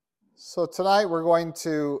So tonight we're going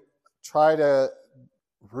to try to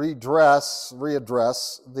readdress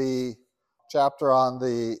the chapter on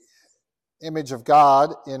the image of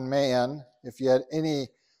God in man. If you had any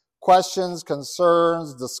questions,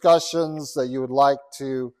 concerns, discussions that you would like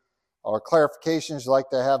to, or clarifications you'd like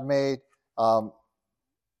to have made, I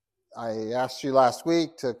asked you last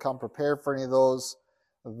week to come prepared for any of those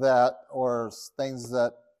or things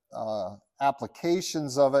that,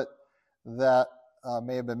 applications of it that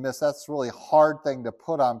may have been missed. That's a really hard thing to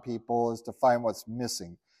put on people, is to find what's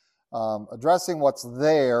missing. Addressing what's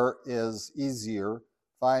there is easier.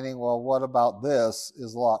 Finding, well, what about this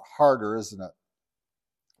is a lot harder, isn't it?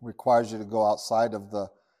 Requires you to go outside of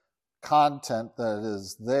the content that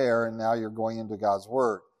is there, and now you're going into God's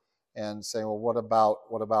Word and saying, well, what about?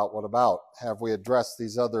 Have we addressed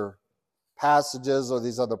these other passages or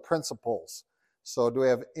these other principles? So do we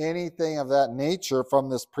have anything of that nature from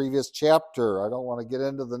this previous chapter? I don't want to get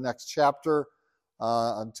into the next chapter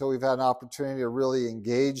until we've had an opportunity to really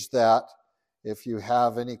engage that, if you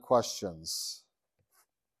have any questions.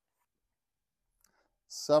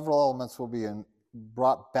 Several elements will be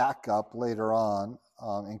brought back up later on,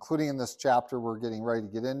 including in this chapter we're getting ready to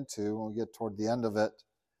get into when we get toward the end of it.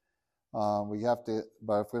 We have to,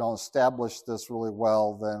 but if we don't establish this really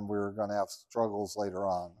well, then we're going to have struggles later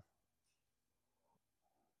on.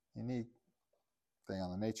 Anything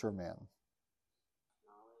on the nature of man?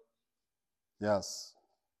 Knowledge. Yes.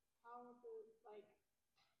 How he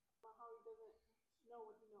doesn't know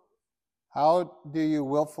what he knows. How do you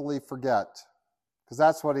willfully forget? Because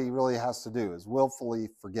that's what he really has to do, is willfully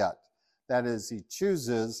forget. That is, he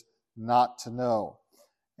chooses not to know.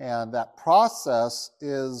 And that process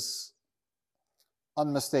is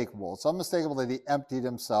unmistakable. It's unmistakable that he emptied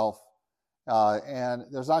himself. And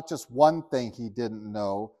there's not just one thing he didn't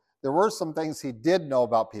know. There were some things he did know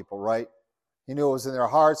about people, right? He knew what was in their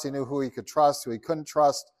hearts. He knew who he could trust, who he couldn't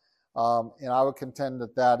trust. And I would contend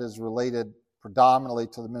that that is related predominantly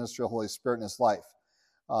to the ministry of the Holy Spirit in his life.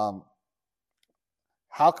 How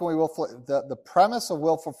can we the premise of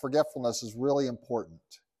willful forgetfulness is really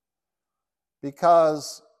important,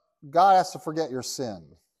 because God has to forget your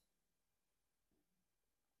sin.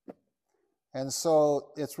 And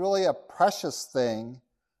so it's really a precious thing,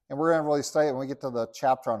 and we're going to really study it when we get to the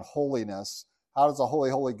chapter on holiness. How does a holy,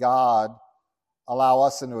 holy God allow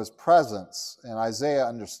us into his presence? And Isaiah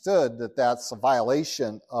understood that that's a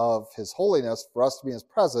violation of his holiness for us to be in his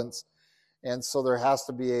presence, and so there has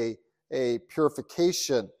to be a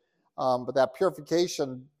purification. But that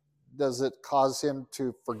purification, does it cause him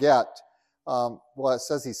to forget? Well, it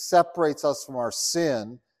says he separates us from our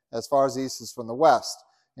sin as far as the east is from the west.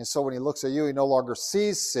 And so when he looks at you, he no longer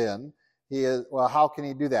sees sin. Well, how can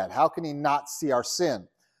he do that? How can he not see our sin?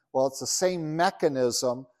 Well, it's the same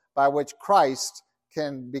mechanism by which Christ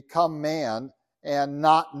can become man and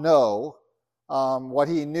not know what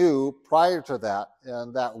he knew prior to that.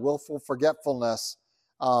 And that willful forgetfulness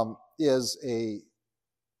is an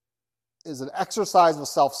exercise of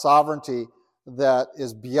self-sovereignty that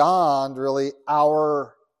is beyond really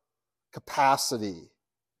our capacity.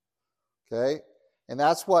 Okay? And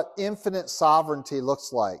that's what infinite sovereignty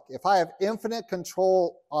looks like. If I have infinite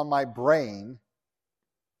control on my brain,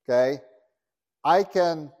 okay, I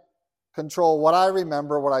can control what I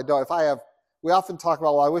remember, what I don't. We often talk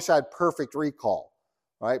about, well, I wish I had perfect recall,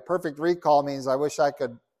 right? Perfect recall means I wish I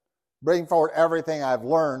could bring forward everything I've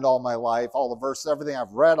learned all my life, all the verses, everything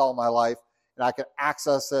I've read all my life, and I could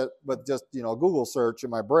access it with just, Google search in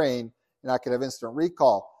my brain, and I could have instant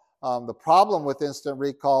recall. The problem with instant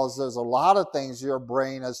recall is there's a lot of things your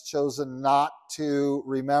brain has chosen not to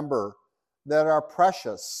remember that are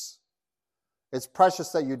precious. It's precious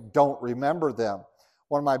that you don't remember them.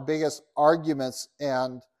 One of my biggest arguments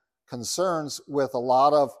and concerns with a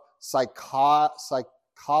lot of psychology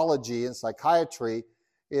and psychiatry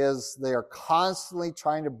is they are constantly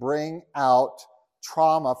trying to bring out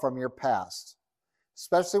trauma from your past,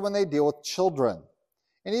 especially when they deal with children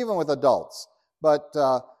and even with adults. But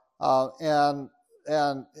and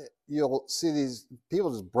you'll see these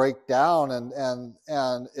people just break down, and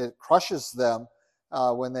it crushes them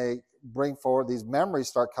when they bring forward these memories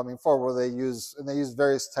start coming forward, where they use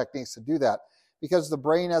various techniques to do that, because the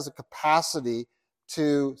brain has a capacity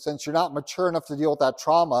to, since you're not mature enough to deal with that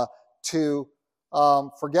trauma, to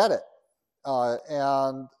forget it,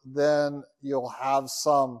 and then you'll have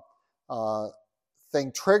some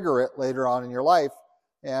thing trigger it later on in your life.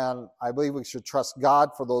 And I believe we should trust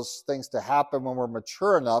God for those things to happen when we're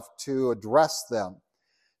mature enough to address them.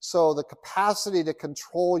 So the capacity to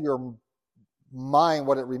control your mind,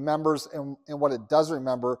 what it remembers and what it doesn't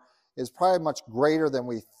remember, is probably much greater than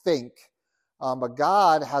we think. But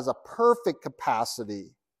God has a perfect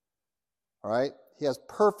capacity, all right? He has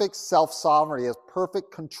perfect self-sovereignty. He has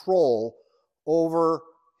perfect control over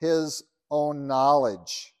his own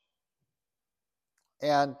knowledge.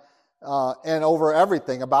 And over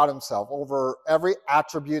everything about himself, over every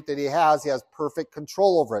attribute that he has perfect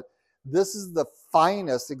control over it. This is the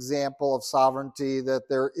finest example of sovereignty that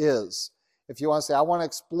there is. If you want to say, I want to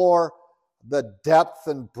explore the depth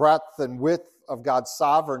and breadth and width of God's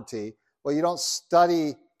sovereignty, well, you don't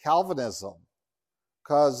study Calvinism,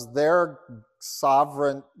 because their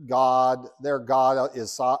sovereign God, their God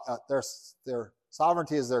is their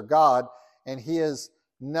sovereignty is their God, and he is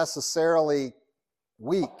necessarily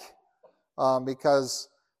weak, because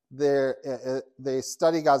they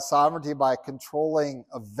study God's sovereignty by controlling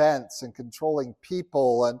events and controlling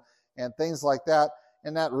people and things like that,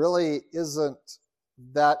 and that really isn't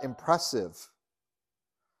that impressive.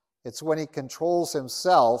 It's when he controls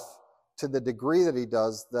himself to the degree that he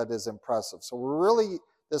does that is impressive. So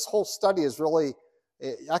this whole study is really,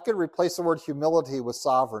 I could replace the word humility with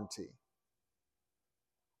sovereignty,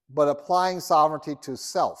 but applying sovereignty to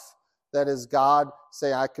self. That is God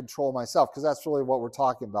saying, I control myself, because that's really what we're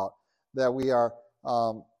talking about, that we are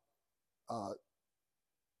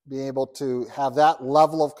being able to have that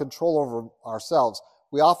level of control over ourselves.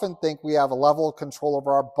 We often think we have a level of control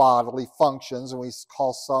over our bodily functions, and we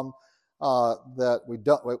call some that we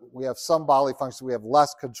don't. We have some bodily functions we have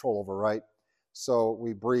less control over, right? So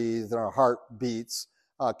we breathe and our heart beats.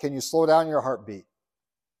 Can you slow down your heartbeat?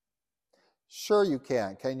 Sure you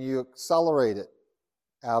can. Can you accelerate it?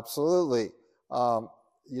 Absolutely.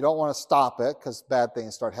 You don't want to stop it, because bad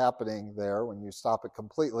things start happening there when you stop it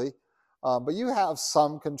completely. But you have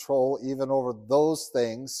some control even over those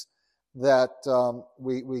things that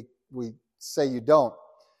we say you don't.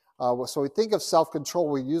 So we think of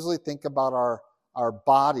self-control, we usually think about our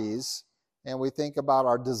bodies, and we think about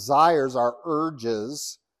our desires, our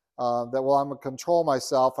urges, that, well, I'm going to control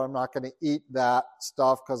myself, I'm not going to eat that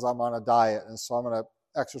stuff because I'm on a diet, and so I'm going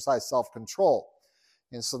to exercise self-control.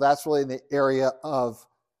 And so that's really in the area of,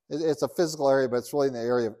 it's a physical area, but it's really in the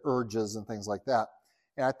area of urges and things like that.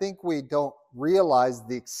 And I think we don't realize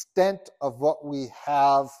the extent of what we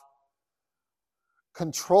have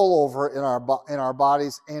control over in our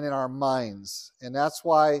bodies and in our minds. And that's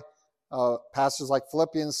why pastors like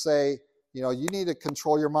Philippians say, you need to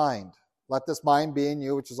control your mind. Let this mind be in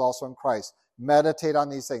you, which is also in Christ. Meditate on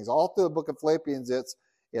these things. All through the book of Philippians,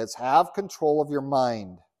 it's have control of your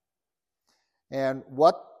mind. And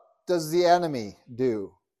what does the enemy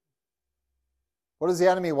do? What does the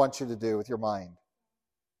enemy want you to do with your mind?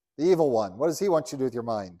 The evil one. What does he want you to do with your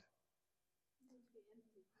mind?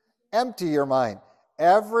 Empty your mind.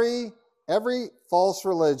 Every false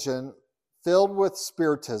religion filled with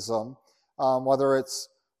spiritism, whether it's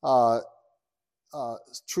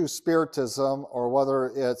true spiritism or whether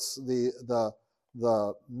it's the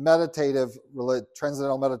meditative,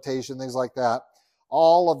 transcendental meditation, things like that,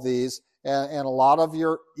 all of these, and a lot of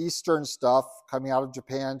your Eastern stuff coming out of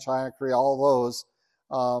Japan, China, Korea, all those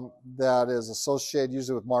that is associated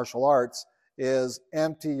usually with martial arts, is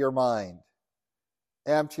empty your mind.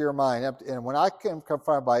 Empty your mind. And when I am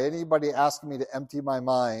confronted by anybody asking me to empty my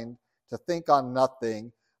mind, to think on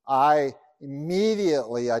nothing, I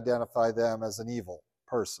immediately identify them as an evil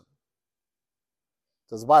person.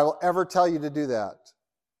 Does the Bible ever tell you to do that?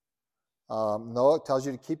 No, it tells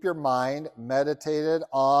you to keep your mind meditated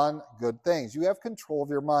on good things. You have control of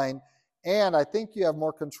your mind, and I think you have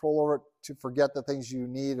more control over it to forget the things you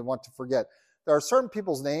need and want to forget. There are certain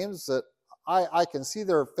people's names that I can see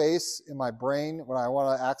their face in my brain when I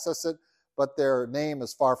want to access it, but their name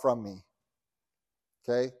is far from me.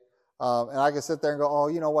 Okay? And I can sit there and go,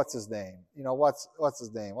 oh, what's his name? What's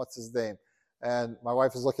his name? What's his name? And my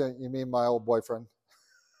wife is looking at, you mean my old boyfriend?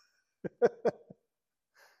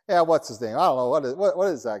 Yeah, what's his name? I don't know. What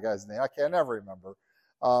is that guy's name? I can never remember.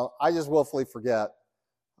 I just willfully forget.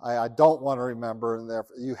 I don't want to remember, and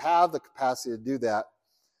therefore you have the capacity to do that.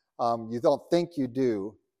 You don't think you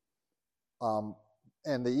do.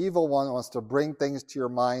 And the evil one wants to bring things to your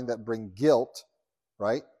mind that bring guilt,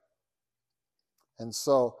 right? And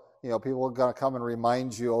so, people are going to come and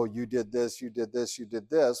remind you, oh, you did this, you did this, you did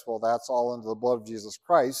this. Well, that's all under the blood of Jesus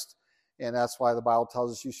Christ. And that's why the Bible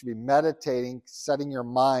tells us you should be meditating, setting your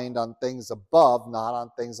mind on things above, not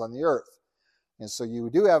on things on the earth. And so you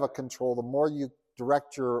do have a control. The more you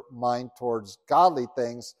direct your mind towards godly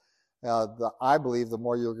things, I believe the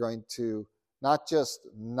more you're going to not just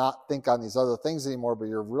not think on these other things anymore, but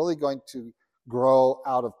you're really going to grow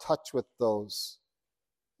out of touch with those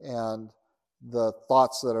and the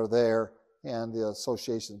thoughts that are there and the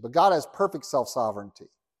associations. But God has perfect self-sovereignty.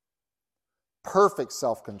 perfect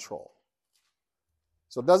self-control.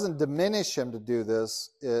 So it doesn't diminish him to do this.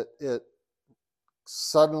 It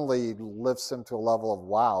suddenly lifts him to a level of,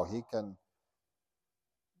 wow, he can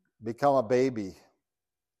become a baby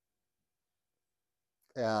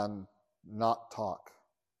and not talk.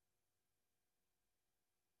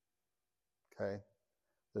 Okay?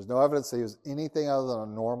 There's no evidence that he was anything other than a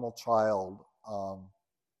normal child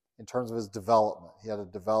in terms of his development. He had to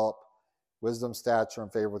develop wisdom, stature,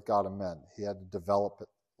 and favor with God and men. He had to develop it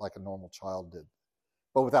like a normal child did,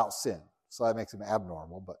 but without sin. So that makes him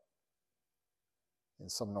abnormal, but in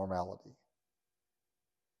some normality.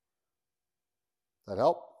 That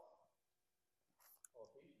help?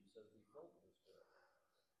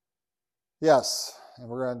 Yes, and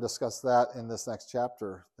we're going to discuss that in this next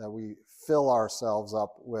chapter, that we fill ourselves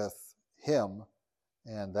up with him,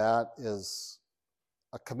 and that is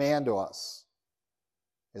a command to us.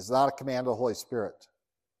 It's not a command to the Holy Spirit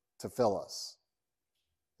to fill us.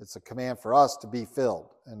 It's a command for us to be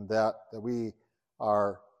filled, and that we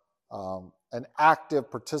are an active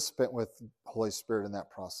participant with the Holy Spirit in that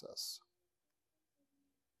process.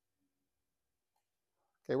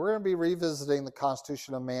 Okay, we're going to be revisiting the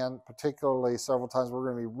Constitution of Man, particularly several times. We're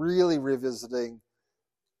going to be really revisiting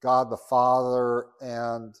God the Father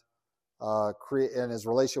and his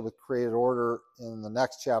relationship with created order in the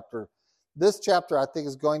next chapter. This chapter, I think,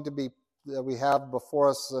 is going to be, that we have before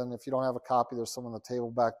us, and if you don't have a copy, there's some on the table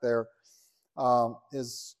back there,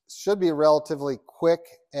 should be relatively quick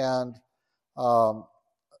and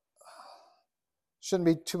shouldn't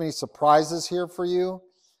be too many surprises here for you.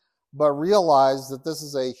 But realize that this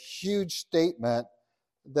is a huge statement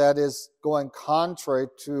that is going contrary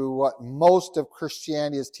to what most of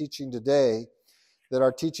Christianity is teaching today, that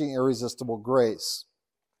are teaching irresistible grace.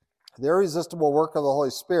 The irresistible work of the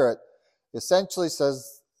Holy Spirit essentially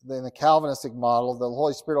says, in the Calvinistic model, the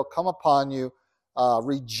Holy Spirit will come upon you,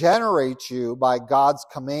 regenerate you by God's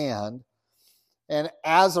command, and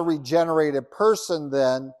as a regenerated person,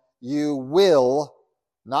 then you will,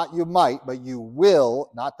 not you might, but you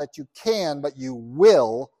will, not that you can, but you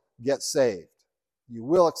will get saved. You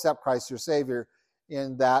will accept Christ your Savior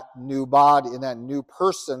in that new body, in that new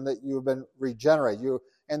person that you have been regenerated.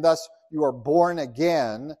 And thus you are born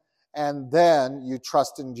again, and then you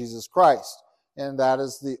trust in Jesus Christ. And that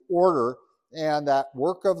is the order, and that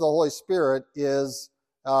work of the Holy Spirit is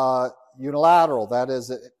unilateral. That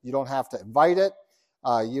is, you don't have to invite it.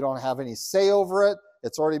 You don't have any say over it.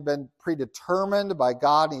 It's already been predetermined by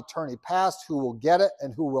God in eternity past who will get it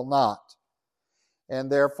and who will not.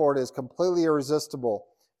 And therefore, it is completely irresistible.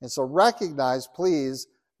 And so recognize, please,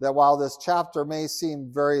 that while this chapter may seem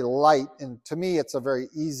very light, and to me it's a very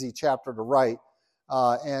easy chapter to write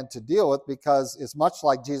and to deal with, because it's much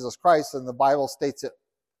like Jesus Christ, and the Bible states it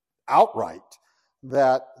outright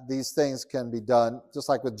that these things can be done. Just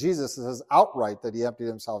like with Jesus, it says outright that he emptied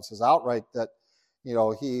himself. It says outright that,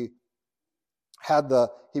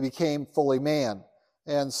 he became fully man.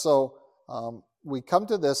 And so we come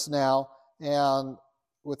to this now, and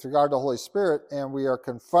with regard to the Holy Spirit, and we are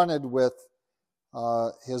confronted with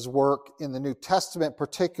his work in the New Testament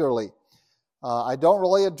particularly. I don't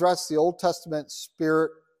really address the Old Testament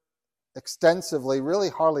Spirit extensively, really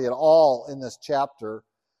hardly at all in this chapter.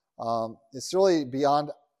 It's really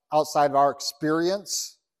outside of our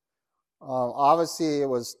experience. Obviously, it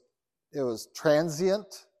was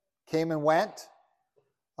transient, came and went.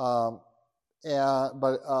 But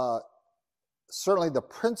certainly the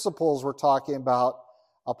principles we're talking about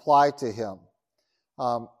apply to him.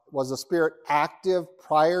 Was the Spirit active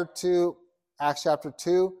prior to Acts chapter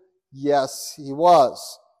 2? Yes, he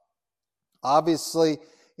was. Obviously,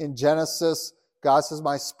 in Genesis, God says,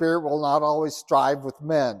 my Spirit will not always strive with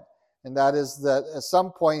men. And that is that at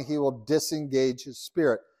some point he will disengage his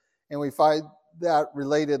Spirit. And we find that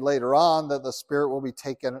related later on, that the Spirit will be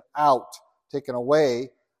taken away,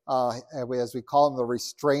 as we call him the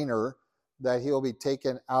restrainer, that he will be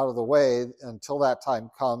taken out of the way until that time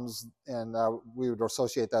comes, and we would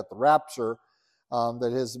associate that the rapture,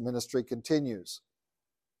 that his ministry continues.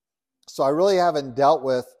 So I really haven't dealt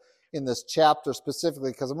with in this chapter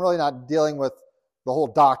specifically, because I'm really not dealing with the whole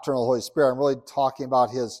doctrine of the Holy Spirit. I'm really talking about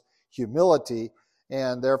his humility,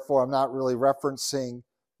 and therefore I'm not really referencing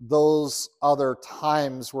those other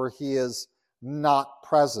times where he is not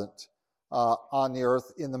present on the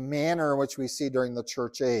earth in the manner in which we see during the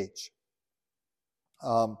church age.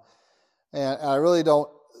 And I really don't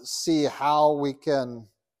see how we can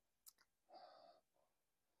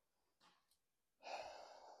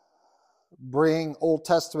bring Old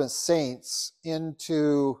Testament saints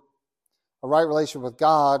into a right relationship with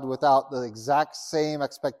God without the exact same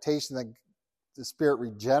expectation that the Spirit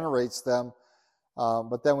regenerates them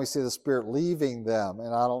But then we see the Spirit leaving them,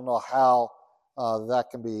 and I don't know how that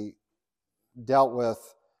can be dealt with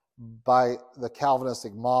by the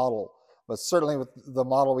Calvinistic model, but certainly with the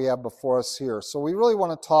model we have before us here. So we really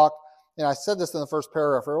want to talk, and I said this in the first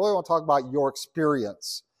paragraph, I really want to talk about your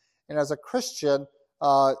experience. And as a Christian,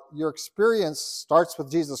 your experience starts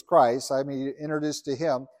with Jesus Christ. I mean, introduced to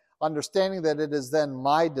him, understanding that it is then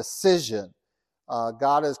my decision.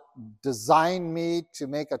 God has designed me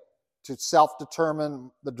to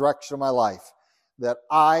self-determine the direction of my life, that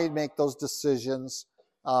I make those decisions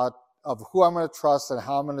of who I'm going to trust and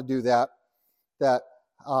how I'm going to do that, that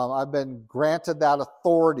I've been granted that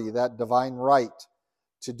authority, that divine right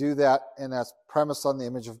to do that, and that's premised on the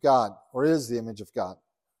image of God, or is the image of God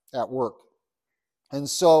at work. And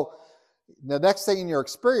so the next thing in your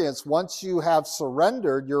experience, once you have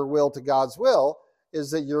surrendered your will to God's will,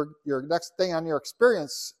 is that your next thing on your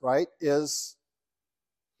experience, right, is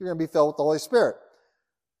you're going to be filled with the Holy Spirit.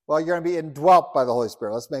 Well, you're going to be indwelt by the Holy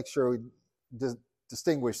Spirit. Let's make sure we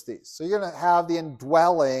distinguish these. So you're going to have the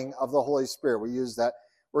indwelling of the Holy Spirit. We use that,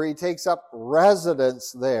 where he takes up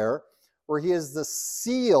residence there, where he is the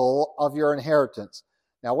seal of your inheritance.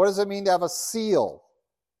 Now, what does it mean to have a seal?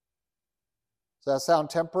 Does that sound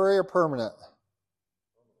temporary or permanent?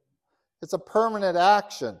 It's a permanent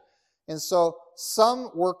action. And so some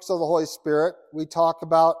works of the Holy Spirit we talk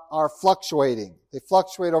about are fluctuating. They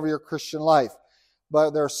fluctuate over your Christian life.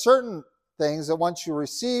 But there are certain things that once you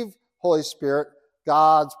receive Holy Spirit,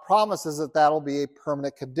 God's promise is that that'll be a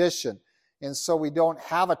permanent condition. And so we don't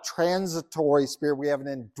have a transitory spirit. We have an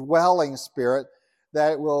indwelling spirit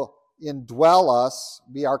that will indwell us,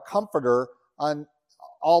 be our comforter on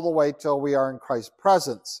all the way till we are in Christ's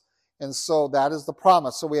presence. And so that is the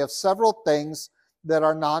promise. So we have several things that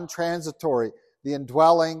are non-transitory. The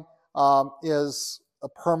indwelling is a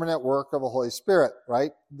permanent work of the Holy Spirit,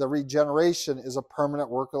 right? The regeneration is a permanent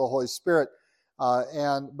work of the Holy Spirit.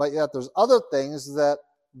 But yet there's other things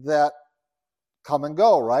that come and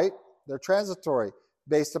go, right? They're transitory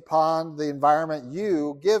based upon the environment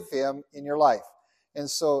you give him in your life. And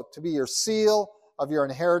so to be your seal of your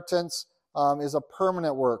inheritance is a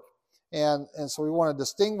permanent work. And so we want to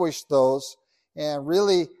distinguish those, and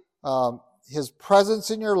really his presence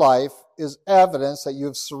in your life is evidence that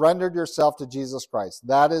you've surrendered yourself to Jesus Christ.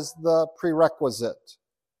 That is the prerequisite.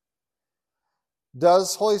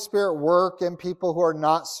 Does Holy Spirit work in people who are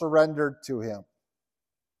not surrendered to him?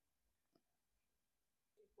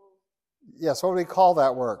 Yes, what do we call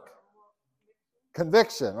that work?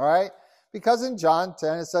 Conviction, right? Because in John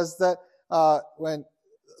 10 it says that when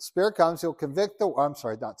the Spirit comes, he'll convict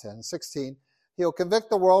 16. He'll convict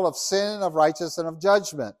the world of sin, of righteousness, and of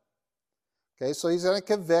judgment. Okay, so he's going to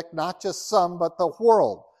convict not just some, but the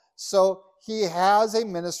world. So he has a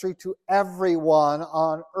ministry to everyone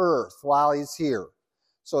on earth while he's here.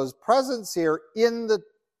 So his presence here in the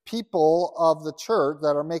people of the church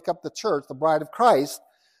that make up the church, the bride of Christ,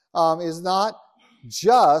 is not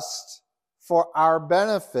just for our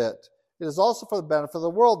benefit. It is also for the benefit of the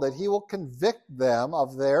world, that he will convict them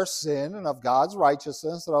of their sin and of God's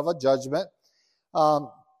righteousness and of a judgment,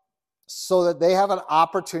 so that they have an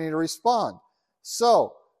opportunity to respond.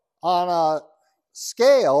 So, on a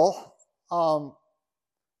scale,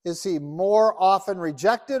 is he more often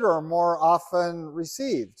rejected or more often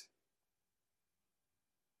received?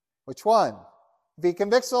 Which one? If he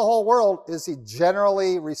convicts the whole world, is he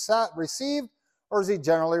generally received or is he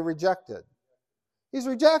generally rejected? He's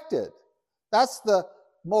rejected. That's the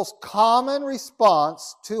most common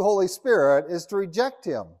response to Holy Spirit, is to reject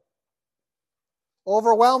him.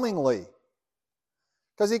 Overwhelmingly.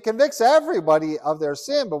 Because he convicts everybody of their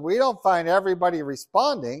sin, but we don't find everybody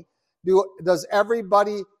responding. Does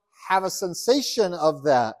everybody have a sensation of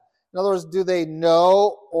that? In other words, do they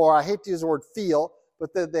know, or I hate to use the word feel,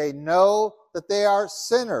 but do they know that they are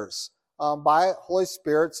sinners by Holy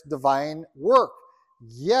Spirit's divine work?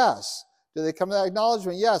 Yes. Do they come to that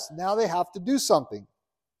acknowledgement? Yes. Now they have to do something.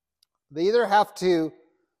 They either have to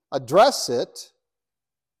address it,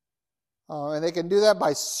 and they can do that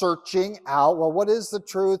by searching out, well, what is the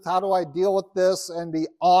truth? How do I deal with this? And be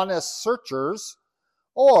honest searchers.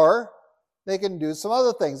 Or they can do some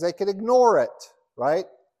other things. They can ignore it, right?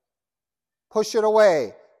 Push it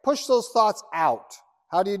away. Push those thoughts out.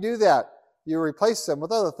 How do you do that? You replace them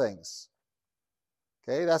with other things.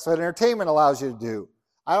 Okay, that's what entertainment allows you to do.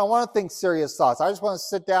 I don't want to think serious thoughts. I just want to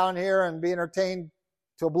sit down here and be entertained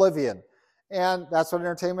to oblivion. And that's what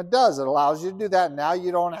entertainment does. It allows you to do that. Now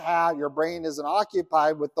you don't have, your brain isn't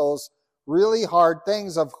occupied with those really hard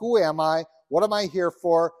things of who am I? What am I here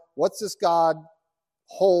for? What's this God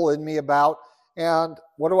hole in me about? And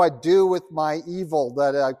what do I do with my evil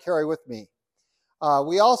that I carry with me?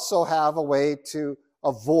 we also have a way to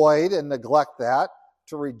avoid and neglect that,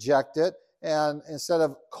 to reject it, and instead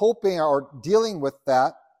of coping or dealing with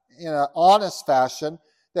that in an honest fashion,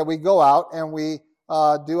 that we go out and we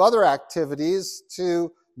do other activities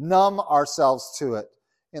to numb ourselves to it.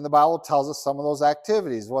 And the Bible tells us some of those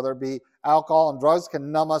activities, whether it be alcohol and drugs,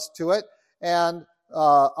 can numb us to it, and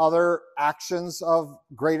other actions of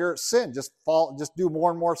greater sin, just do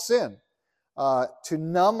more and more sin, to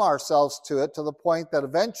numb ourselves to it to the point that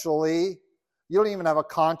eventually you don't even have a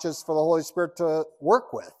conscience for the Holy Spirit to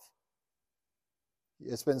work with.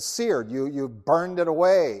 It's been seared. You burned it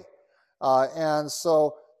away. And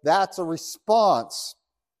so that's a response.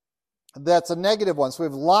 That's a negative one. So we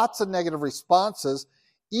have lots of negative responses,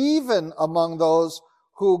 even among those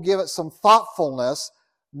who give it some thoughtfulness.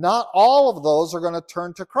 Not all of those are going to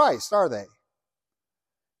turn to Christ, are they?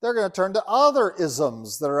 They're going to turn to other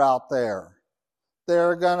isms that are out there.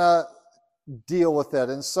 They're going to deal with it.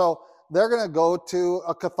 And so they're going to go to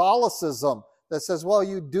a Catholicism that says, well,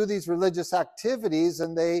 you do these religious activities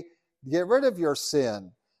and they get rid of your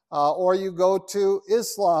sin. Or you go to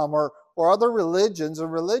Islam or other religions,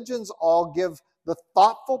 and religions all give the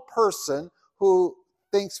thoughtful person who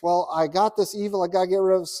thinks, well, I got this evil I got to get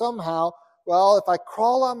rid of somehow. Well, if I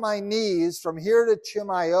crawl on my knees from here to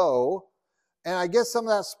Chimayo and I get some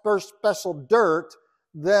of that special dirt,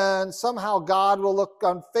 then somehow God will look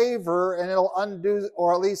on favor and it'll undo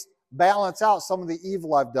or at least balance out some of the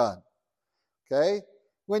evil I've done. Okay?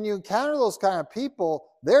 When you encounter those kind of people,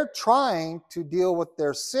 they're trying to deal with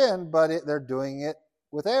their sin, but they're doing it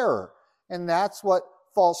with error. And that's what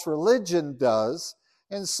false religion does.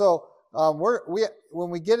 And so when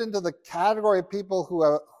we get into the category of people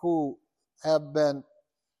who have been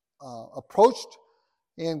approached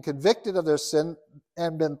and convicted of their sin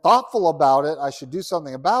and been thoughtful about it, I should do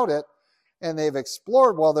something about it, and they've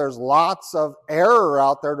explored, well, there's lots of error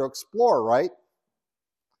out there to explore, right?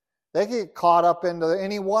 They get caught up into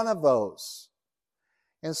any one of those.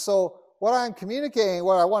 And so what I'm communicating,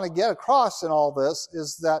 what I want to get across in all this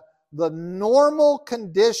is that the normal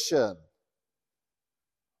condition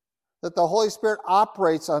that the Holy Spirit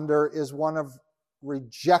operates under is one of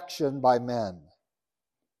rejection by men.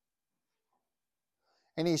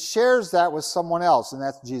 And he shares that with someone else, and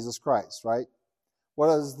that's Jesus Christ, right? What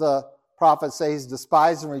does the prophet say? He's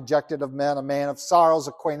despised and rejected of men, a man of sorrows,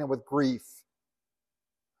 acquainted with grief.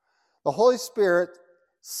 The Holy Spirit,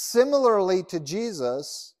 similarly to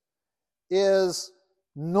Jesus, is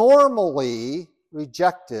normally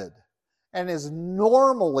rejected and is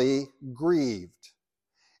normally grieved.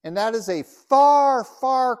 And that is a far,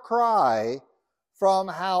 far cry from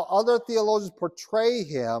how other theologians portray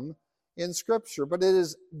him in Scripture. But it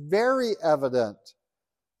is very evident.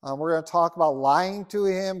 We're going to talk about lying to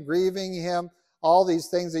him, grieving him, all these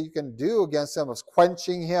things that you can do against him, of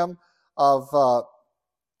quenching him, of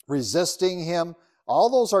resisting him. All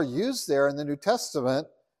those are used there in the New Testament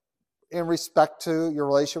in respect to your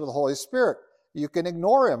relationship with the Holy Spirit. You can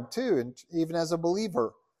ignore him too, and even as a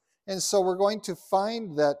believer. And so we're going to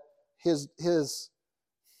find that his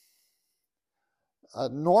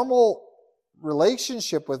normal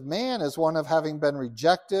relationship with man is one of having been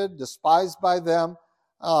rejected, despised by them,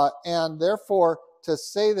 and therefore to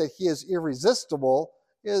say that he is irresistible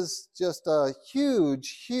is just a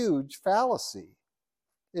huge, huge fallacy.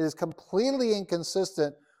 It is completely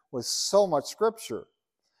inconsistent with so much Scripture.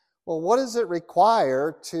 Well, what does it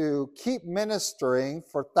require to keep ministering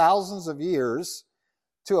for thousands of years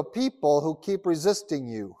to a people who keep resisting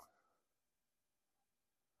you?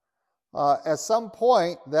 At some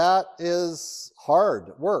point, that is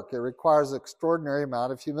hard work. It requires an extraordinary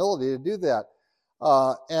amount of humility to do that.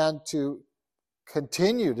 And to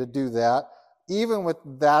continue to do that, even with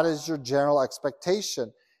that as your general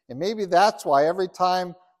expectation. And maybe that's why every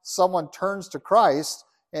time someone turns to Christ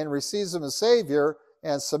and receives him as Savior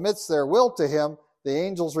and submits their will to him, the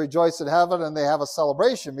angels rejoice in heaven and they have a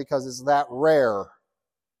celebration because it's that rare.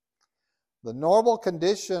 The normal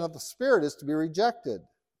condition of the Spirit is to be rejected,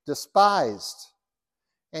 despised.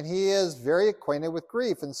 And he is very acquainted with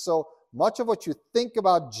grief. And so much of what you think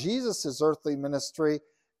about Jesus' earthly ministry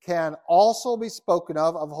can also be spoken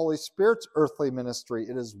of Holy Spirit's earthly ministry.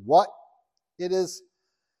 It is what it is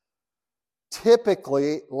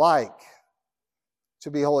typically like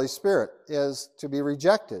to be Holy Spirit, is to be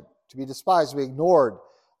rejected, to be despised, to be ignored.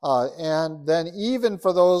 And then even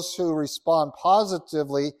for those who respond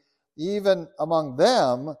positively, even among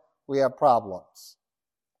them, we have problems,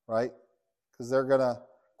 right? Because they're going to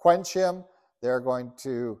quench him, they're going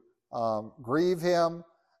to grieve him,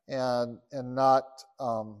 and not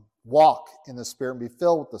walk in the Spirit and be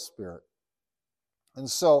filled with the Spirit. And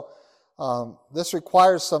so this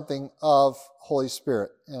requires something of Holy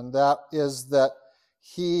Spirit, and that is that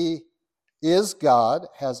He is God,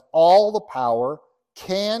 has all the power,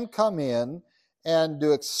 can come in and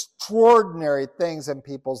do extraordinary things in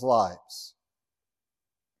people's lives.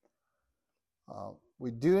 We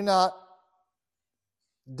do not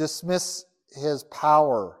dismiss His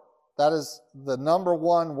power. That is the number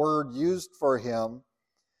one word used for Him.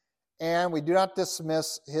 And we do not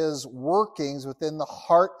dismiss His workings within the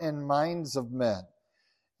heart and minds of men.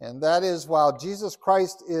 And that is, while Jesus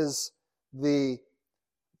Christ is the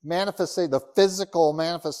manifestation, the physical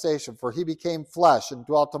manifestation, for He became flesh and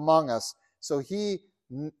dwelt among us. So He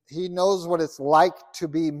knows what it's like to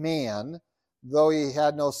be man, though He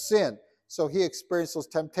had no sin. So He experienced those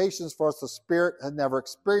temptations for us. The Spirit had never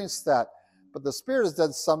experienced that. But the Spirit has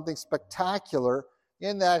done something spectacular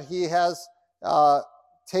in that He has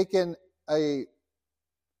taken a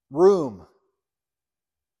room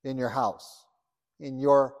in your house, in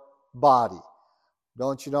your body.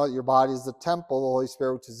 Don't you know that your body is the temple of the Holy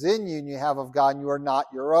Spirit which is in you, and you have of God, and you are not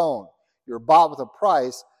your own. You're bought with a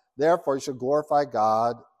price. Therefore, you should glorify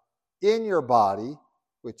God in your body,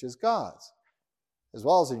 which is God's, as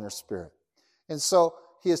well as in your spirit. And so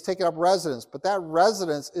He has taken up residence, but that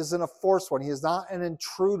residence isn't a forced one. He is not an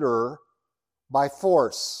intruder by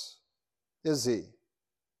force, is He?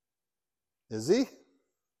 Is He?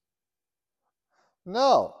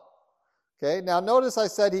 No. Okay, now notice I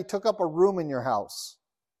said He took up a room in your house.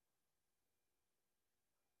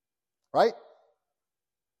 Right?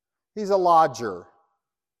 He's a lodger.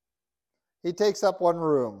 He takes up one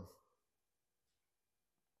room.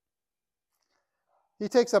 He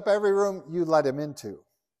takes up every room you let Him into.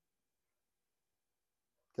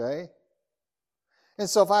 Okay? And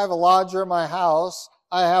so if I have a lodger in my house,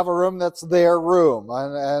 I have a room that's their room.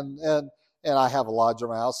 And I have a lodger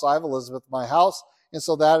in my house. So I have Elizabeth in my house. And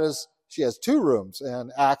so that is, she has two rooms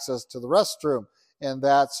and access to the restroom. And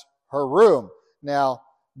that's her room. Now,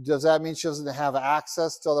 does that mean she doesn't have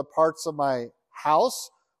access to other parts of my house?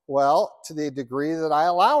 Well, to the degree that I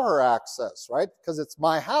allow her access, right? Because it's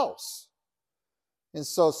my house. And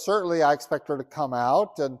so certainly I expect her to come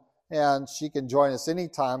out and she can join us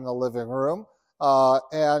anytime in the living room.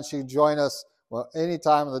 And she can join us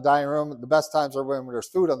anytime in the dining room. The best times are when there's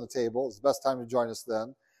food on the table. It's the best time to join us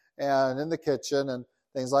then. And in the kitchen and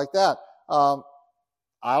things like that. I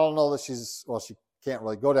don't know that she can't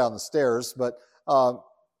really go down the stairs, but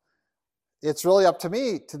it's really up to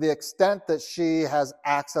me to the extent that she has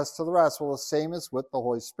access to the rest. Well, the same is with the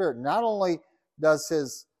Holy Spirit. Not only does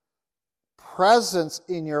His presence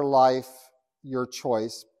in your life your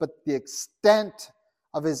choice, but the extent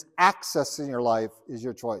of His access in your life is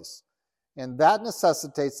your choice. And that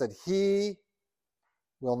necessitates that He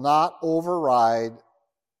will not override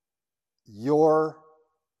your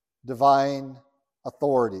divine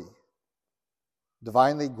authority,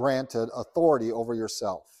 divinely granted authority over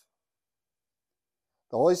yourself.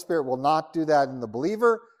 The Holy Spirit will not do that in the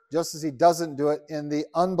believer, just as He doesn't do it in the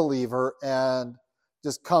unbeliever and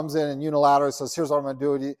just comes in and unilaterally says, here's what I'm going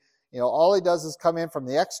to do. You know, all He does is come in from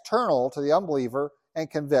the external to the unbeliever and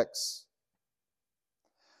convicts.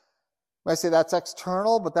 I say that's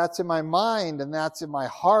external, but that's in my mind and that's in my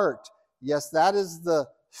heart. Yes, that is the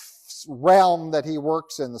realm that He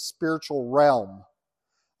works in, the spiritual realm.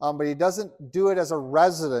 But He doesn't do it as a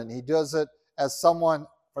resident. He does it as someone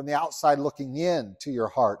from the outside looking into your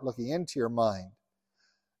heart, looking into your mind,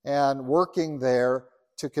 and working there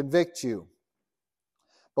to convict you.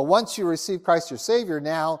 But once you receive Christ your Savior,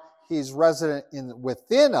 now He's resident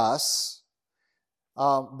within us.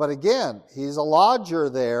 But again, He's a lodger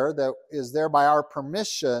there that is there by our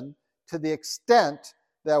permission to the extent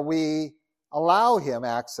that we allow Him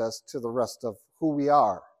access to the rest of who we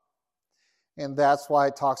are. And that's why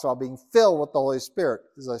it talks about being filled with the Holy Spirit.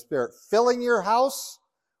 Is the Spirit filling your house,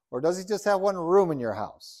 or does He just have one room in your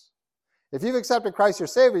house? If you've accepted Christ your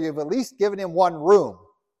Savior, you've at least given Him one room.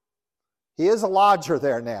 He is a lodger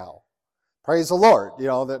there now. Praise the Lord. You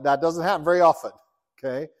know, that doesn't happen very often.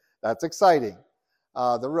 Okay? That's exciting.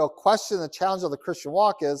 The real question, the challenge of the Christian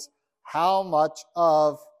walk is, how much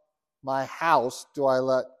of my house do I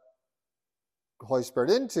let the Holy Spirit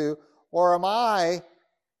into? Or am I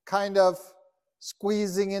kind of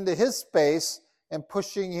squeezing into His space and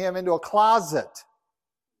pushing Him into a closet?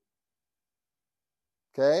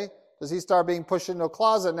 Okay? Does He start being pushed into a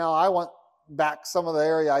closet? Now I want back some of the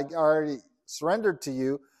area I already surrendered to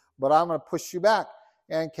you, but I'm going to push you back.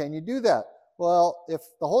 And can you do that? Well, if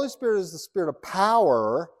the Holy Spirit is the Spirit of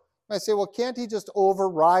power, I say, well, can't He just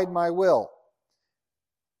override my will?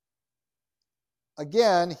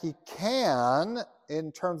 Again, He can,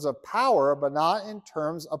 in terms of power, but not in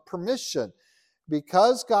terms of permission.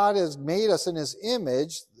 Because God has made us in his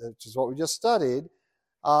image, which is what we just studied,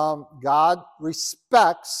 God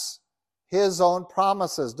respects his own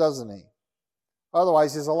promises, doesn't he?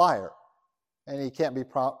 Otherwise, he's a liar, and he can't be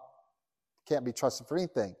trusted for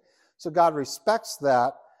anything. So God respects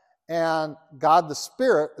that, and God the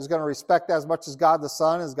Spirit is going to respect that as much as God the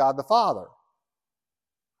Son as God the Father.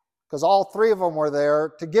 Because all three of them were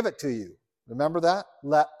there to give it to you. Remember that?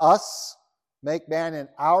 Let us make man in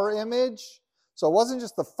our image. So it wasn't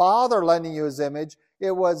just the Father lending you his image.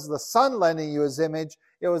 It was the Son lending you his image.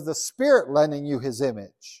 It was the Spirit lending you his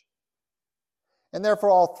image. And therefore,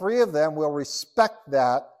 all three of them will respect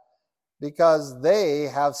that because they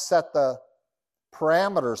have set the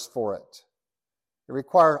parameters for it. It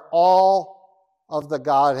required all of the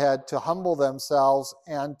Godhead to humble themselves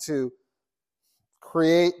and to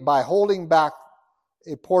create, by holding back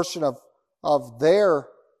a portion of their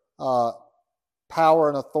power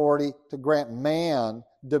and authority, to grant man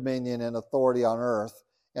dominion and authority on earth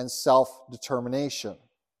and self-determination.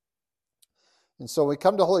 And so when we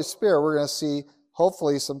come to Holy Spirit, we're going to see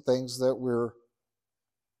hopefully some things that we're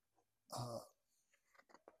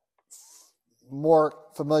more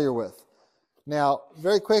familiar with. Now,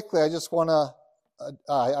 very quickly, I just want to,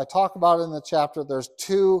 I talk about it in the chapter, there's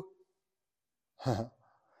two,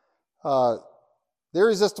 the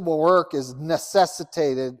irresistible work is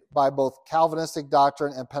necessitated by both Calvinistic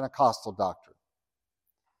doctrine and Pentecostal doctrine.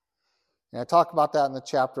 And I talk about that in the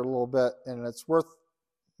chapter a little bit, and it's worth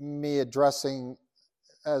me addressing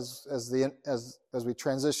as we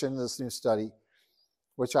transition to this new study,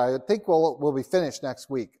 which I think will be finished next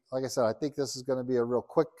week. Like I said, I think this is going to be a real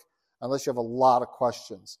quick, unless you have a lot of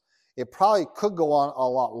questions. It probably could go on a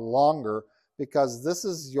lot longer because this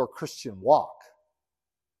is your Christian walk.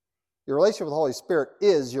 Your relationship with the Holy Spirit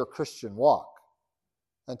is your Christian walk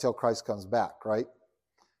until Christ comes back, right?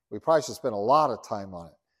 We probably should spend a lot of time on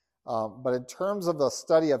it. But in terms of the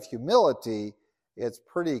study of humility, it's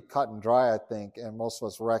pretty cut and dry, I think, and most of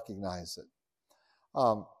us recognize it.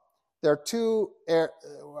 There are two,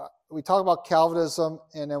 we talk about Calvinism,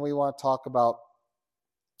 and then we want to talk about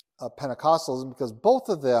Pentecostalism, because both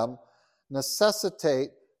of them necessitate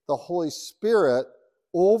the Holy Spirit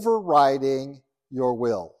overriding your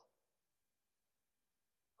will.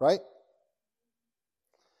 Right?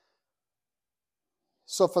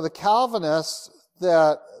 So for the Calvinists,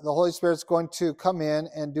 that the Holy Spirit's going to come in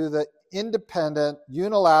and do the independent,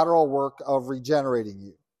 unilateral work of regenerating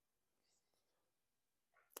you.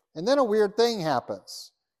 And then a weird thing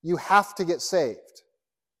happens. You have to get saved.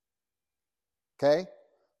 Okay?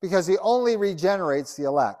 Because he only regenerates the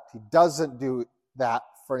elect. He doesn't do that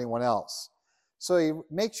for anyone else. So he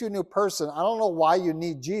makes you a new person. I don't know why you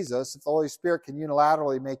need Jesus if the Holy Spirit can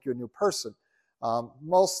unilaterally make you a new person.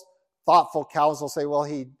 Most thoughtful Calvinists will say, well,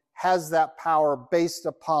 he has that power based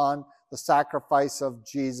upon the sacrifice of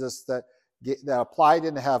Jesus that applied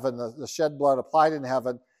in heaven, the shed blood applied in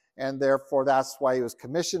heaven, and therefore that's why he was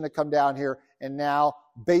commissioned to come down here. And now,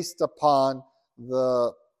 based upon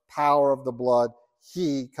the power of the blood,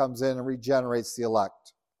 he comes in and regenerates the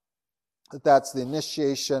elect. That's the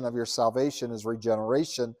initiation of your salvation, is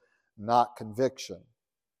regeneration, not conviction.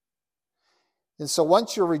 And so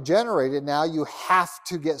once you're regenerated, now you have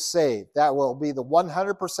to get saved. That will be the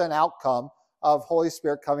 100% outcome of Holy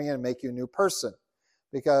Spirit coming in and make you a new person.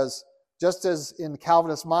 Because just as in the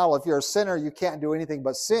Calvinist model, if you're a sinner, you can't do anything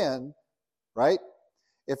but sin, right?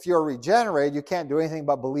 If you're regenerated, you can't do anything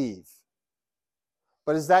but believe.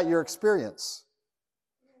 But is that your experience?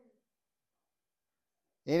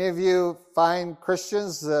 Any of you find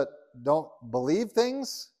Christians that don't believe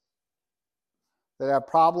things? That have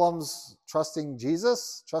problems trusting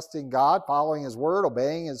Jesus, trusting God, following his word,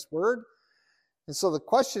 obeying his word? And so the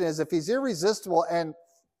question is, if he's irresistible and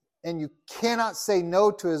you cannot say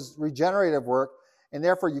no to his regenerative work, and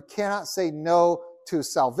therefore you cannot say no to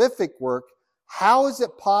salvific work, how is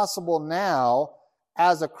it possible now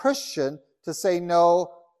as a Christian to say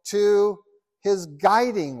no to his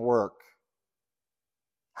guiding work?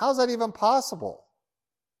 How is that even possible?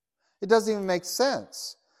 It doesn't even make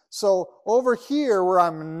sense. So over here where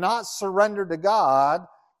I'm not surrendered to God,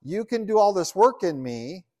 you can do all this work in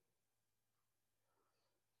me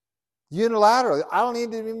unilaterally. I don't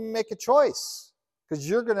need to even make a choice because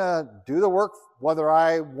you're going to do the work whether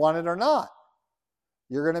I want it or not.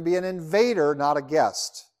 You're going to be an invader, not a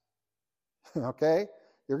guest. Okay?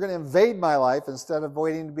 You're going to invade my life instead of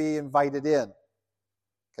waiting to be invited in.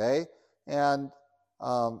 Okay? And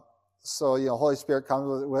so, Holy Spirit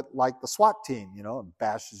comes with like the SWAT team, and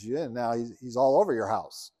bashes you in. Now he's all over your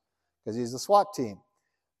house because he's the SWAT team.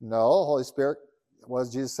 No, Holy Spirit what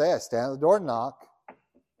does Jesus say? I stand at the door and knock.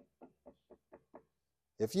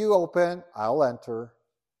 If you open, I'll enter.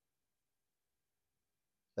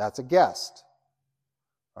 That's a guest.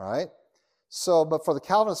 All right? So, but for the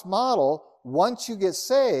Calvinist model, once you get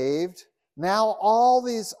saved, now all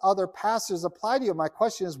these other passages apply to you. My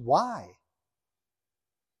question is, why?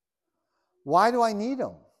 Why do I need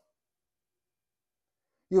them?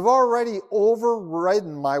 You've already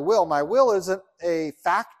overridden my will. My will isn't a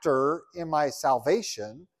factor in my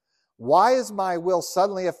salvation. Why is my will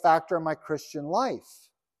suddenly a factor in my Christian life?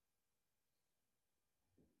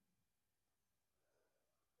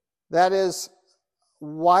 That is,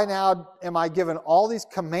 why now am I given all these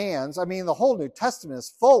commands? I mean, the whole New Testament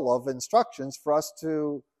is full of instructions for us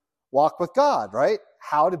to walk with God, right?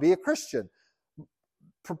 How to be a Christian.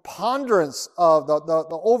 Preponderance of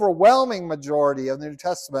the overwhelming majority of the New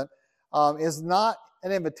Testament is not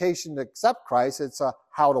an invitation to accept Christ. It's a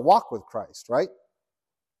how to walk with Christ, right?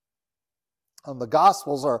 The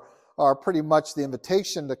Gospels are pretty much the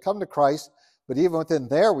invitation to come to Christ, but even within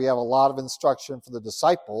there, we have a lot of instruction for the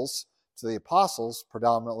disciples, to the apostles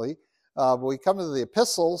predominantly. But we come to the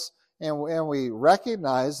epistles, and we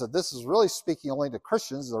recognize that this is really speaking only to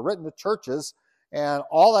Christians. They're written to churches, and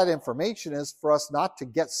all that information is for us not to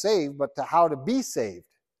get saved, but to how to be saved,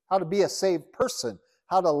 how to be a saved person,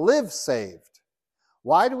 how to live saved.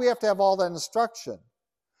 Why do we have to have all that instruction?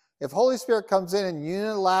 If Holy Spirit comes in and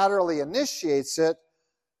unilaterally initiates it,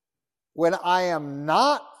 when I am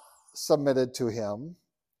not submitted to Him,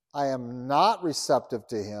 I am not receptive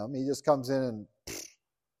to Him, He just comes in and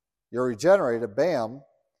you're regenerated, bam.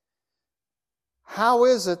 How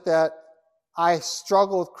is it that I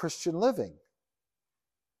struggle with Christian living?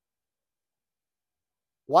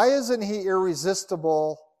 Why isn't He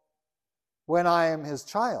irresistible when I am His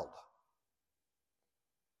child?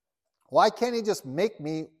 Why can't He just make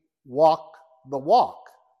me walk the walk?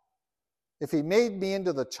 If He made me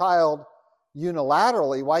into the child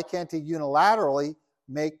unilaterally, why can't He unilaterally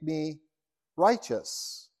make me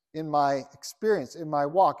righteous in my experience, in my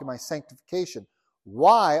walk, in my sanctification?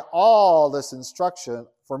 Why all this instruction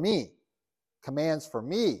for me, commands for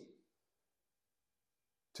me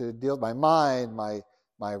to deal with my mind,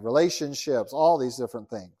 my relationships, all these different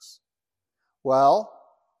things? Well,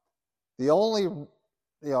 it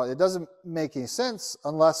doesn't make any sense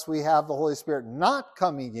unless we have the Holy Spirit not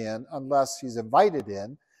coming in, unless He's invited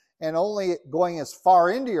in, and only going as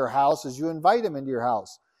far into your house as you invite Him into your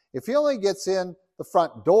house. If He only gets in the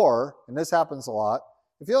front door, and this happens a lot,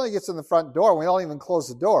 if He only gets in the front door and we don't even close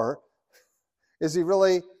the door, is He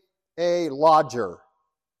really a lodger?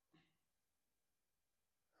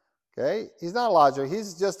 Okay? He's not a lodger.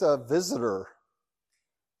 He's just a visitor.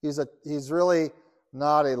 He's really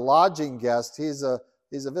not a lodging guest. He's a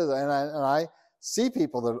visitor. And I see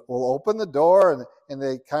people that will open the door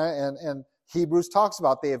and Hebrews talks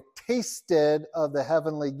about they have tasted of the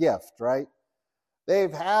heavenly gift, right?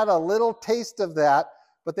 They've had a little taste of that,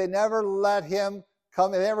 but they never let Him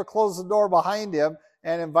come. They never closed the door behind Him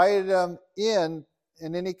and invited Him in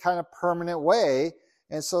any kind of permanent way.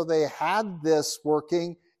 And so they had this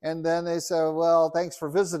working, and then they said, well, thanks for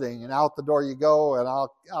visiting, and out the door you go, and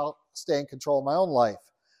I'll stay in control of my own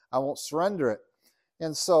life. I won't surrender it.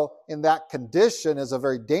 And so in that condition is a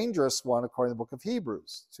very dangerous one, according to the book of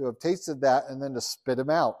Hebrews, to have tasted that and then to spit Him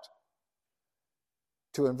out.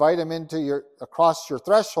 To invite Him across your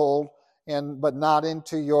threshold, but not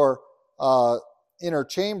into your inner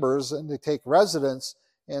chambers, and to take residence,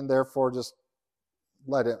 and therefore just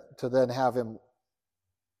to then have Him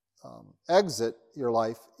exit your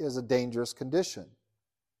life is a dangerous condition.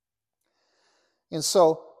 And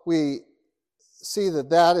so we see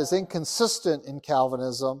that is inconsistent in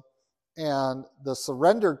Calvinism, and the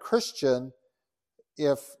surrendered Christian,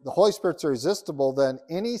 if the Holy Spirit's irresistible, then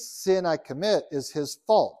any sin I commit is His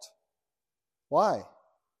fault. Why?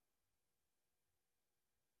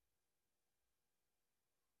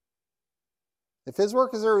 If His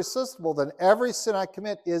work is irresistible, then every sin I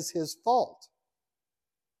commit is His fault.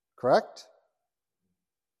 Correct?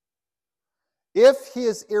 If He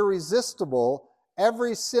is irresistible,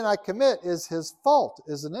 every sin I commit is His fault,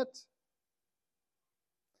 isn't it?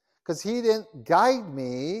 Because He didn't guide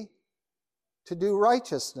me to do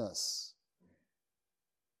righteousness.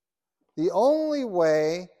 The only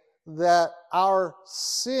way that our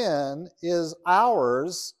sin is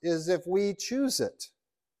ours is if we choose it.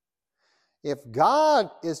 If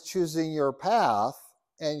God is choosing your path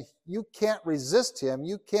and you can't resist Him,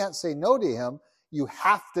 you can't say no to Him, you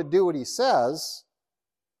have to do what He says,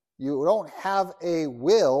 you don't have a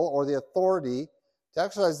will or the authority to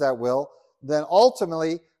exercise that will, then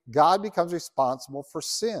ultimately God becomes responsible for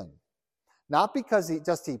sin. Not because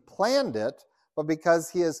he planned it, but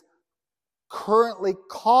because he is currently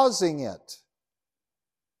causing it.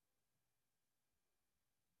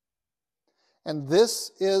 And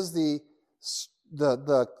this is the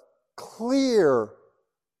clear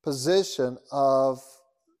position of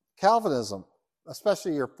Calvinism,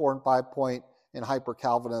 especially your 4 and 5 point and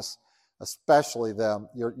hyper-Calvinists, especially them,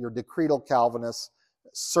 your decretal Calvinists,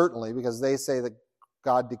 certainly, because they say that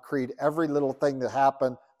God decreed every little thing that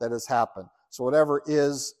happened that has happened. So whatever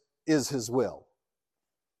is his will.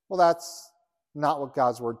 Well, that's not what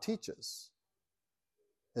God's word teaches,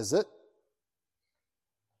 is it?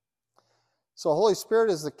 So the Holy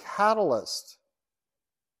Spirit is the catalyst.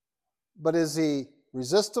 But is he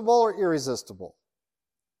resistible or irresistible?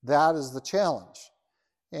 That is the challenge.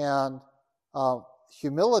 And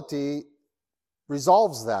humility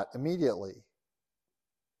resolves that immediately.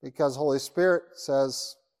 Because Holy Spirit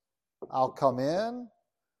says, I'll come in,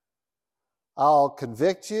 I'll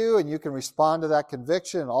convict you, and you can respond to that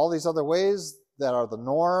conviction in all these other ways that are the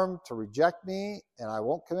norm to reject me, and I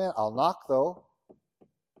won't come in. I'll knock, though.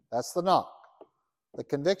 That's the knock. The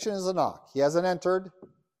conviction is a knock. He hasn't entered.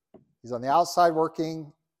 He's on the outside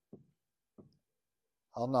working.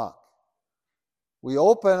 I'll knock. We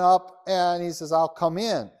open up, and he says, I'll come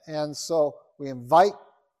in. And so we invite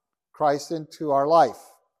Christ into our life.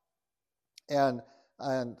 And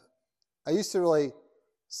I used to really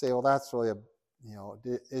say, well, that's really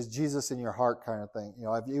is Jesus in your heart kind of thing.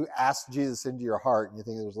 If you ask Jesus into your heart and you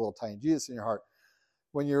think there's a little tiny Jesus in your heart,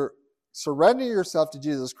 when you're surrendering yourself to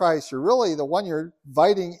Jesus Christ, you're really the one you're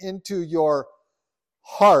inviting into your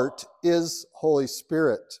heart is Holy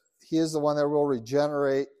Spirit. He is the one that will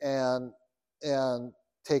regenerate and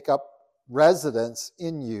take up residence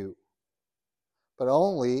in you, but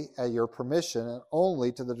only at your permission and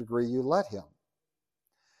only to the degree you let him.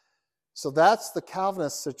 So that's the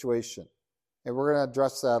Calvinist situation. And we're going to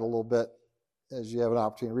address that a little bit as you have an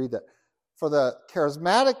opportunity to read that. For the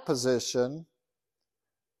charismatic position,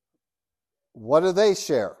 what do they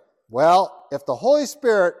share? Well, if the Holy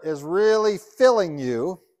Spirit is really filling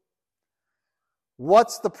you,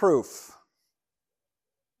 what's the proof?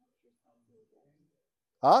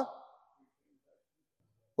 Huh?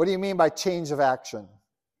 What do you mean by change of action?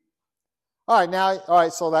 All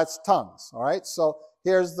right, so that's tongues. All right, so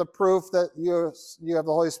here's the proof that you have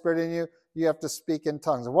the Holy Spirit in you. You have to speak in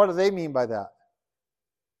tongues. And what do they mean by that?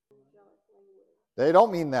 They don't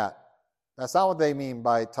mean that. That's not what they mean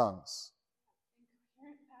by tongues.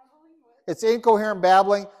 It's incoherent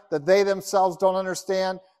babbling that they themselves don't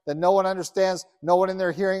understand, that no one understands, no one in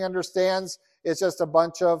their hearing understands. It's just a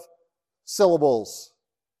bunch of syllables.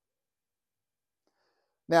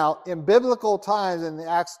 Now, in biblical times, in the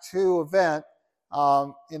Acts 2 event,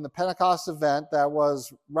 in the Pentecost event that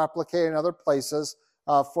was replicated in other places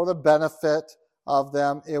for the benefit of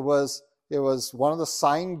them, it was one of the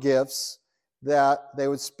sign gifts that they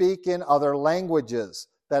would speak in other languages.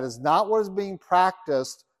 That is not what is being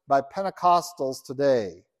practiced by Pentecostals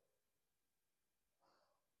today.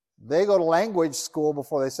 They go to language school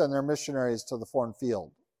before they send their missionaries to the foreign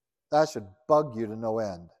field. That should bug you to no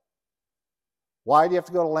end. Why do you have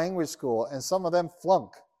to go to language school? And some of them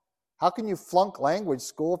flunk. How can you flunk language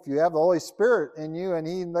school if you have the Holy Spirit in you and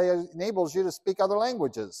he enables you to speak other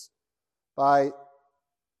languages by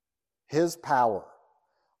his power?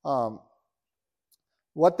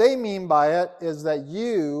 What they mean by it is that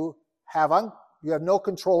you have no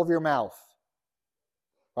control of your mouth,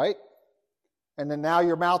 right? And then now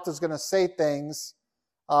your mouth is going to say things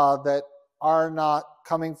that are not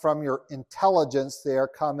coming from your intelligence. They are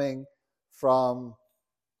coming from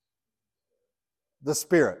the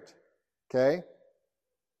Spirit. Okay?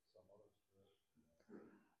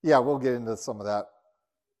 Yeah, we'll get into some of that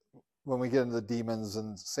when we get into the demons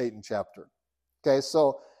and Satan chapter. Okay,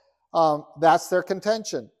 so that's their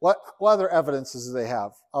contention. What other evidences do they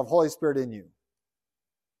have of Holy Spirit in you?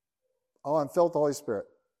 Oh, I'm filled with the Holy Spirit.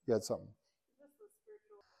 You had something.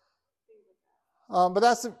 But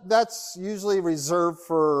that's usually reserved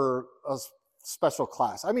for a special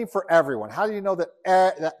class. I mean, for everyone. How do you know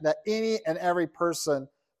that any and every person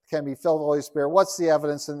can be filled with the Holy Spirit? What's the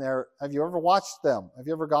evidence in there? Have you ever watched them? Have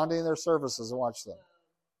you ever gone to any of their services and watched them?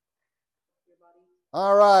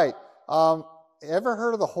 All right. Ever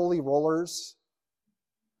heard of the Holy Rollers?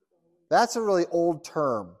 That's a really old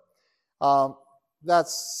term.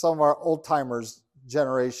 That's some of our old-timers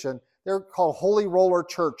generation. They're called Holy Roller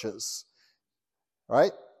churches.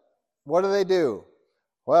 Right? What do?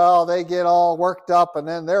 Well, they get all worked up and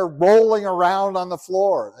then they're rolling around on the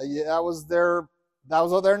floor. That was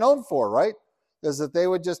what they're known for, right? Is that they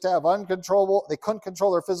would just have they couldn't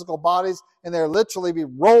control their physical bodies and they'd literally be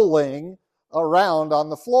rolling around on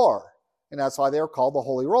the floor. And that's why they were called the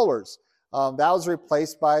holy rollers. That was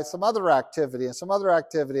replaced by some other activity and some other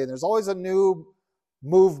activity. And there's always a new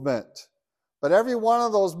movement. But every one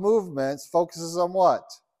of those movements focuses on what?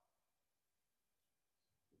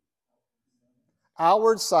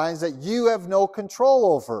 Outward signs that you have no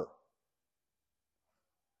control over.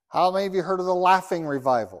 How many of you heard of the laughing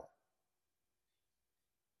revival?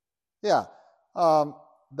 Yeah.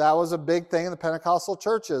 That was a big thing in the Pentecostal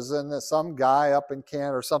churches, and that some guy up in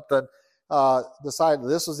Canada or something decided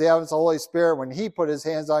this was the evidence of the Holy Spirit. When he put his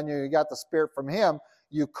hands on you, you got the Spirit from him,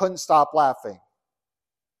 you couldn't stop laughing.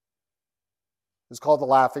 It's called the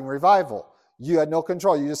laughing revival. You had no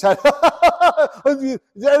control. You just had, you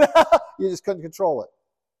just couldn't control it.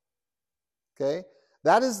 Okay?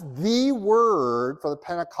 That is the word for the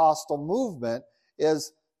Pentecostal movement,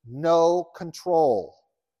 is no control.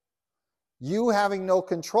 You having no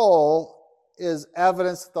control is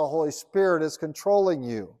evidence that the Holy Spirit is controlling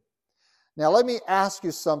you. Now let me ask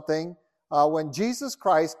you something. When Jesus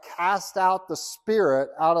Christ cast out the spirit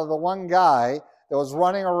out of the one guy that was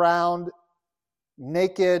running around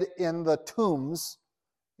naked in the tombs,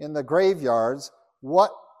 in the graveyards,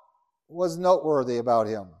 what was noteworthy about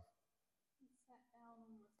him?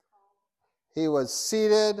 He was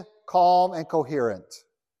seated, calm, and coherent.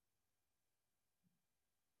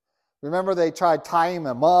 Remember, they tried tying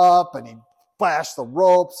him up, and he flashed the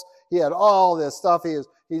ropes. He had all this stuff. He's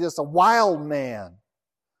just a wild man.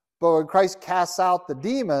 But when Christ casts out the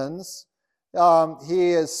demons,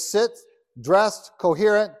 he is dressed,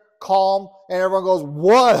 coherent, calm, and everyone goes,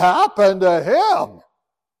 "What happened to him?"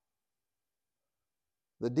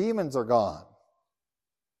 The demons are gone.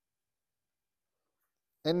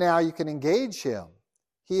 And now you can engage him.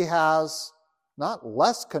 He has not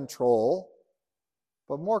less control,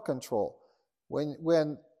 but more control.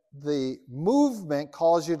 When the movement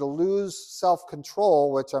calls you to lose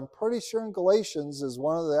self-control, which I'm pretty sure in Galatians is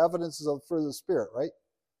one of the evidences of the fruit of the Spirit, right?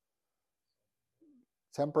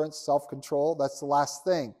 Temperance, self-control, that's the last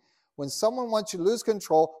thing. When someone wants you to lose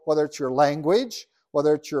control, whether it's your language,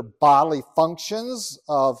 whether it's your bodily functions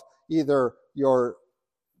of either your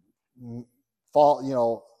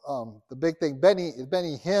the big thing,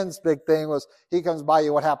 Benny Hinn's big thing was, he comes by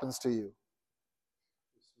you, what happens to you?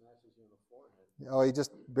 He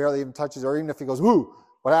just barely even touches, or even if he goes, "Whoo,"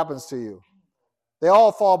 what happens to you? They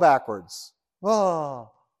all fall backwards. Oh,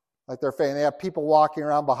 like they're fainting. They have people walking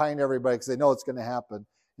around behind everybody because they know it's going to happen.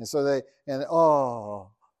 And so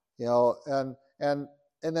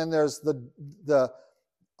and then there's the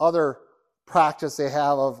other practice they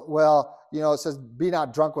have of, it says, "Be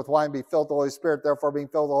not drunk with wine, be filled with the Holy Spirit. Therefore, being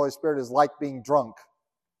filled with the Holy Spirit is like being drunk."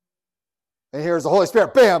 And here's the Holy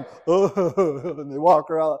Spirit, bam! And they walk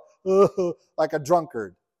around like a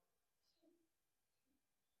drunkard.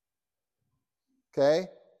 Okay?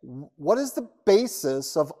 What is the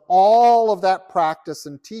basis of all of that practice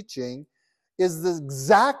and teaching is the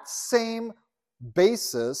exact same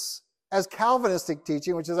basis as Calvinistic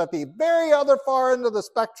teaching, which is at the very other far end of the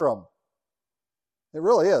spectrum. It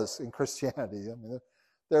really is in Christianity. I mean,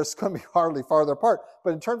 there's going to be hardly farther apart.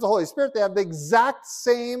 But in terms of the Holy Spirit, they have the exact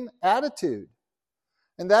same attitude.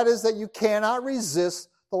 And that is that you cannot resist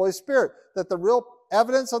the Holy Spirit. That the real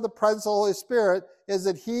evidence of the presence of the Holy Spirit is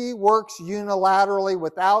that He works unilaterally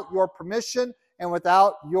without your permission and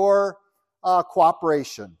without your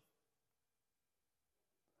cooperation.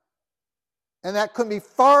 And that couldn't be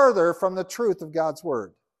farther from the truth of God's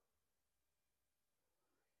Word.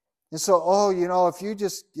 And so, if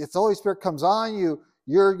the Holy Spirit comes on you,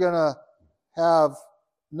 you're going to have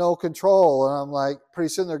no control. And I'm like, pretty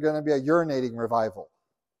soon there's going to be a urinating revival,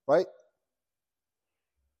 right?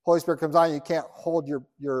 Holy Spirit comes on you, you can't hold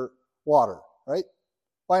your water, right?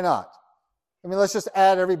 Why not? I mean, let's just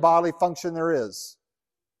add every bodily function there is.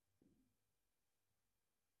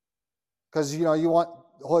 Because, you want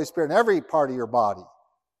the Holy Spirit in every part of your body.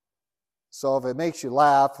 So if it makes you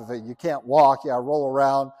laugh, you can't walk, roll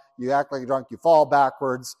around, you act like you're drunk, you fall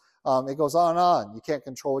backwards, it goes on and on. You can't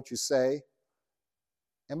control what you say.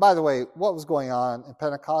 And by the way, what was going on in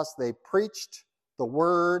Pentecost? They preached the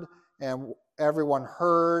word and everyone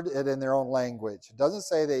heard it in their own language. It doesn't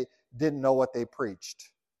say they didn't know what they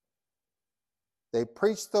preached. They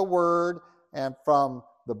preached the word, and from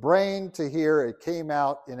the brain to here, it came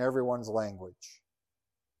out in everyone's language.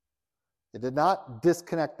 It did not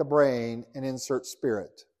disconnect the brain and insert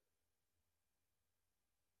spirit.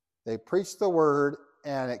 They preached the word,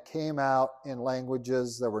 and it came out in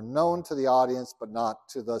languages that were known to the audience, but not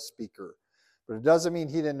to the speaker. But it doesn't mean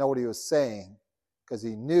he didn't know what he was saying, because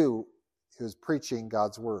he knew he was preaching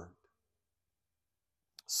God's word.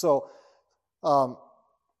 So,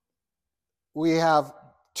 we have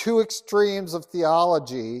two extremes of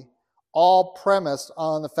theology, all premised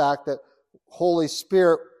on the fact that Holy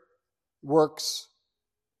Spirit works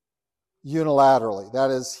unilaterally.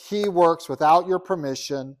 That is, he works without your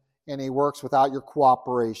permission and he works without your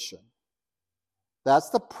cooperation. That's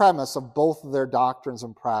the premise of both of their doctrines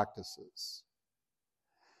and practices.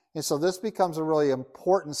 And so this becomes a really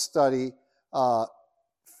important study to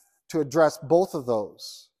address both of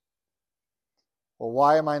those. Well,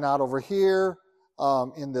 why am I not over here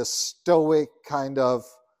in this stoic kind of,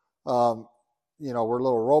 we're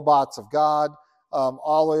little robots of God,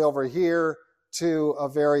 all the way over here to a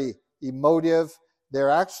very emotive?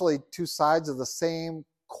 They're actually two sides of the same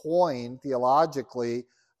coin theologically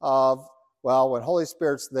of, well, when Holy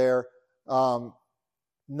Spirit's there,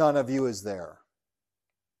 none of you is there.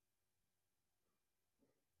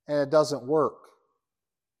 And it doesn't work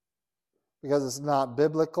because it's not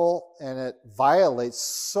biblical and it violates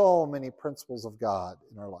so many principles of God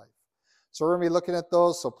in our life. So we're going to be looking at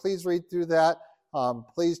those, so please read through that.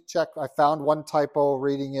 Please check. I found one typo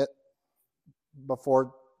reading it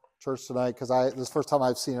before church tonight because this is the first time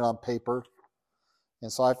I've seen it on paper.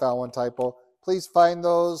 And so I found one typo. Please find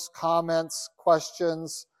those comments,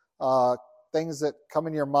 questions, things that come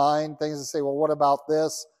in your mind, things that say, well, what about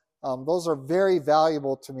this? Those are very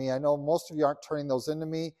valuable to me. I know most of you aren't turning those into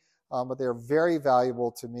me, but they're very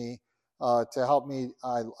valuable to me to help me.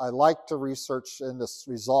 I like to research and to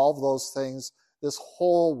resolve those things. This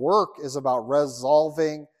whole work is about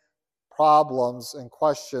resolving problems and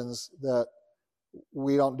questions that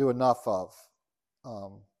we don't do enough of.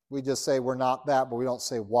 We just say we're not that, but we don't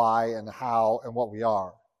say why and how and what we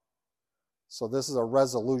are. So this is a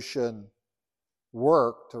resolution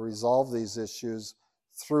work to resolve these issues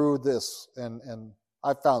through this. And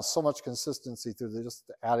I've found so much consistency through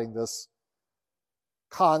just adding this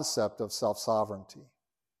concept of self-sovereignty.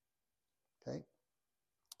 Okay?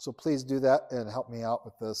 So please do that and help me out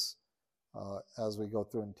with this as we go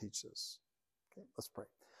through and teach this. Okay, let's pray.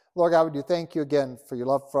 Lord God, we do thank you again for your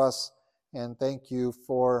love for us. And thank you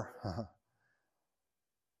for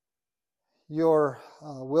your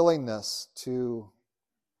willingness to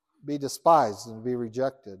be despised and be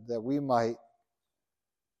rejected, that we might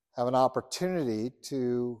have an opportunity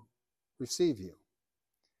to receive you.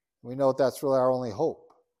 We know that's really our only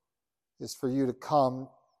hope, is for you to come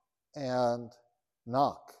and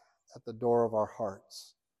knock at the door of our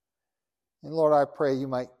hearts. And Lord, I pray you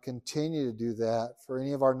might continue to do that for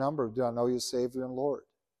any of our number who do not know you as Savior and Lord.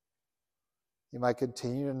 You might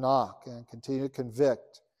continue to knock and continue to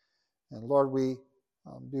convict. And Lord, we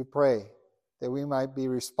do pray that we might be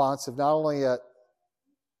responsive not only at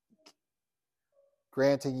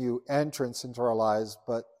granting you entrance into our lives,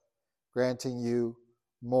 but granting you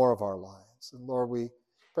more of our lives. And Lord, we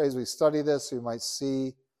pray as we study this, we might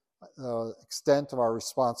see the extent of our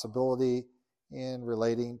responsibility in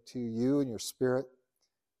relating to you and your Spirit.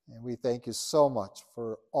 And we thank you so much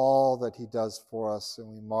for all that he does for us, and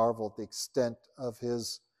we marvel at the extent of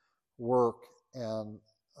his work and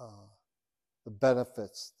the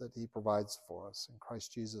benefits that he provides for us. In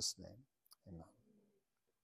Christ Jesus' name, amen.